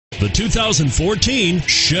The 2014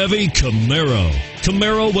 Chevy Camaro.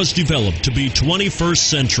 Camaro was developed to be 21st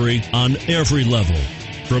century on every level.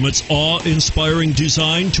 From its awe-inspiring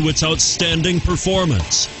design to its outstanding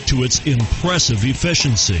performance to its impressive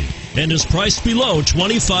efficiency, and is priced below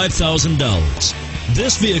 $25,000.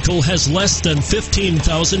 This vehicle has less than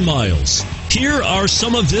 15,000 miles. Here are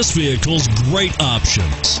some of this vehicle's great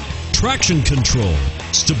options: traction control,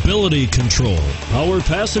 stability control, power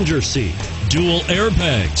passenger seat, dual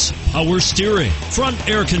airbags, power steering, front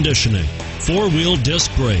air conditioning, four-wheel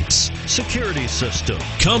disc brakes, security system,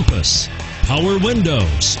 compass, power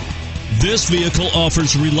windows. This vehicle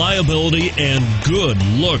offers reliability and good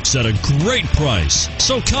looks at a great price.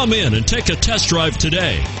 So come in and take a test drive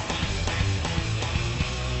today.